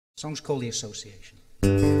song's called The Association.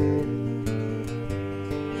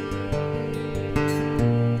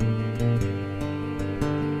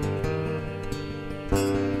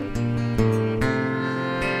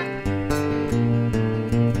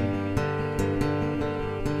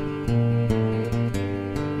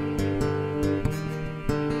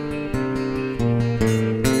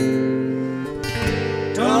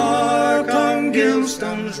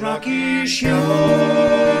 Gilstone's rocky shore,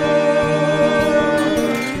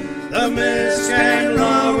 the mist came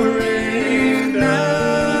lowering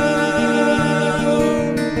down,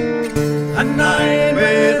 a night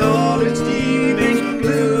with all its evening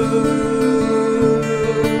blue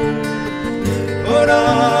put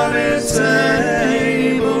on its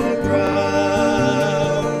sable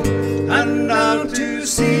brow, and out to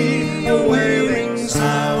sea a wailing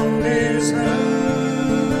sound is heard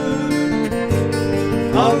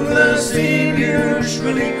of the sea-mew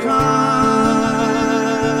shrilly cry,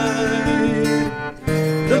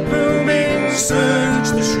 the booming surge,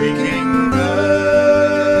 the shrieking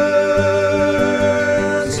birds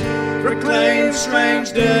proclaim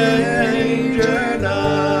strange danger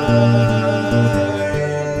nigh.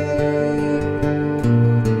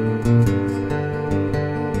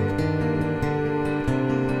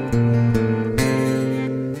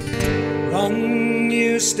 Wrong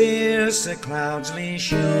you steer, Sir Cloudsley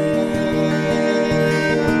shore,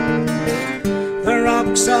 the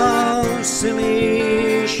rocks of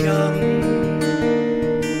Scilly Isles,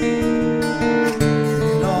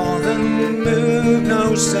 northern move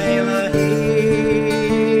no sailor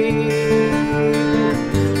here,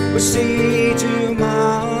 we see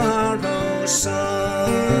tomorrow's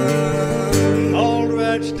sun. Old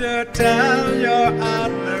wretch, to tell your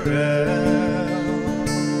admiral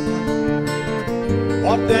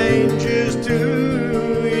what dangers to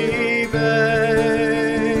evade.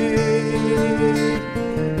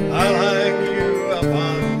 I'll hang you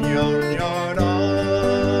upon yon yard arm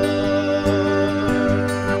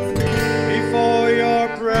before your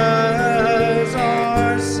prayers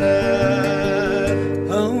are said.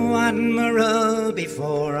 Oh, Admiral,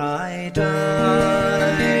 before I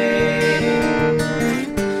die,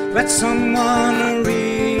 let someone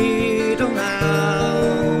read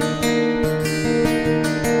aloud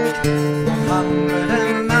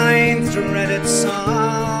 109 threaded song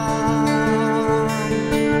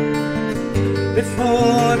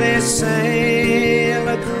before they sail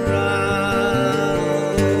a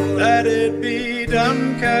crowd. Let it be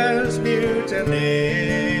Dunkirk's mutiny,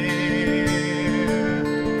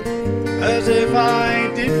 as if I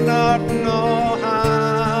did not know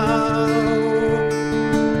how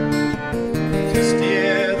to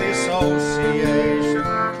steer the association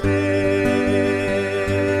clear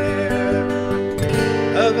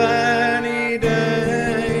of any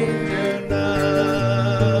danger now.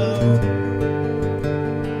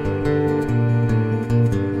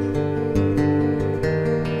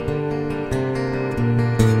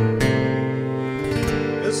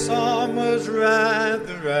 The psalm was read,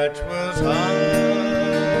 the wretch was hung,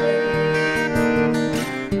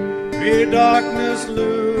 fear darkness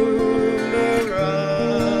loomed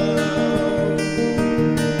around,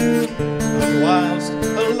 and whilst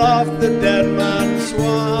aloft the dead man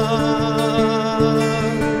swung,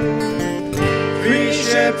 3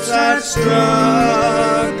 ships had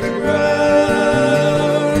struck the ground.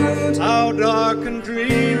 How dark and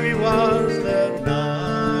dreary was the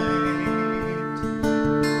night,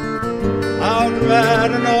 how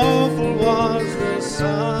dread and awful was the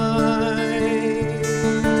sight.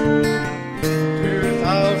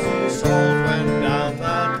 2,000 souls went down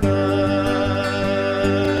that night,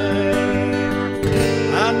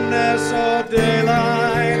 and ne'er saw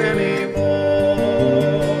daylight anymore.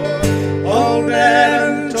 All dead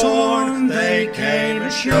and torn they came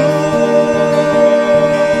ashore,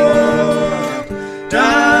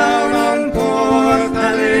 down on poor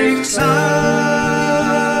panic side.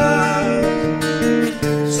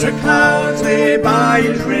 Sir Cloudsley by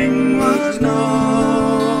his ring was known,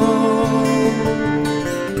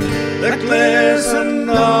 that glistened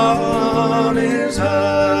on his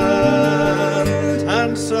hand.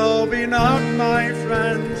 And so be not, my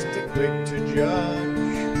friends, too quick to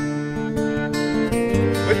judge,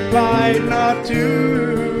 with pride not to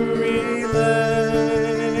relate.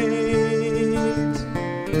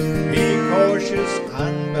 Be cautious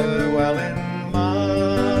and bear well in mind,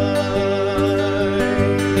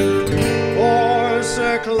 for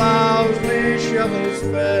Sir Cloudsley Shouvel's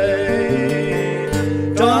fate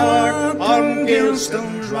dark on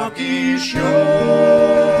Gilstone's rocky shore.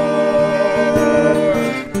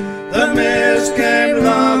 The mist came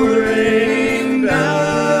lowering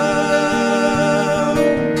down,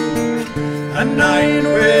 night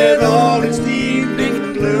with all its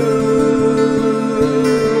evening gloom,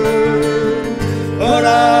 put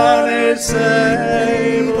on its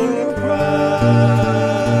sable crown.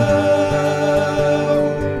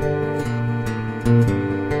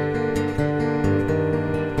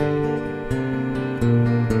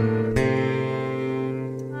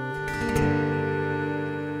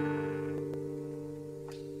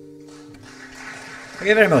 Thank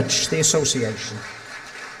you very much, the association.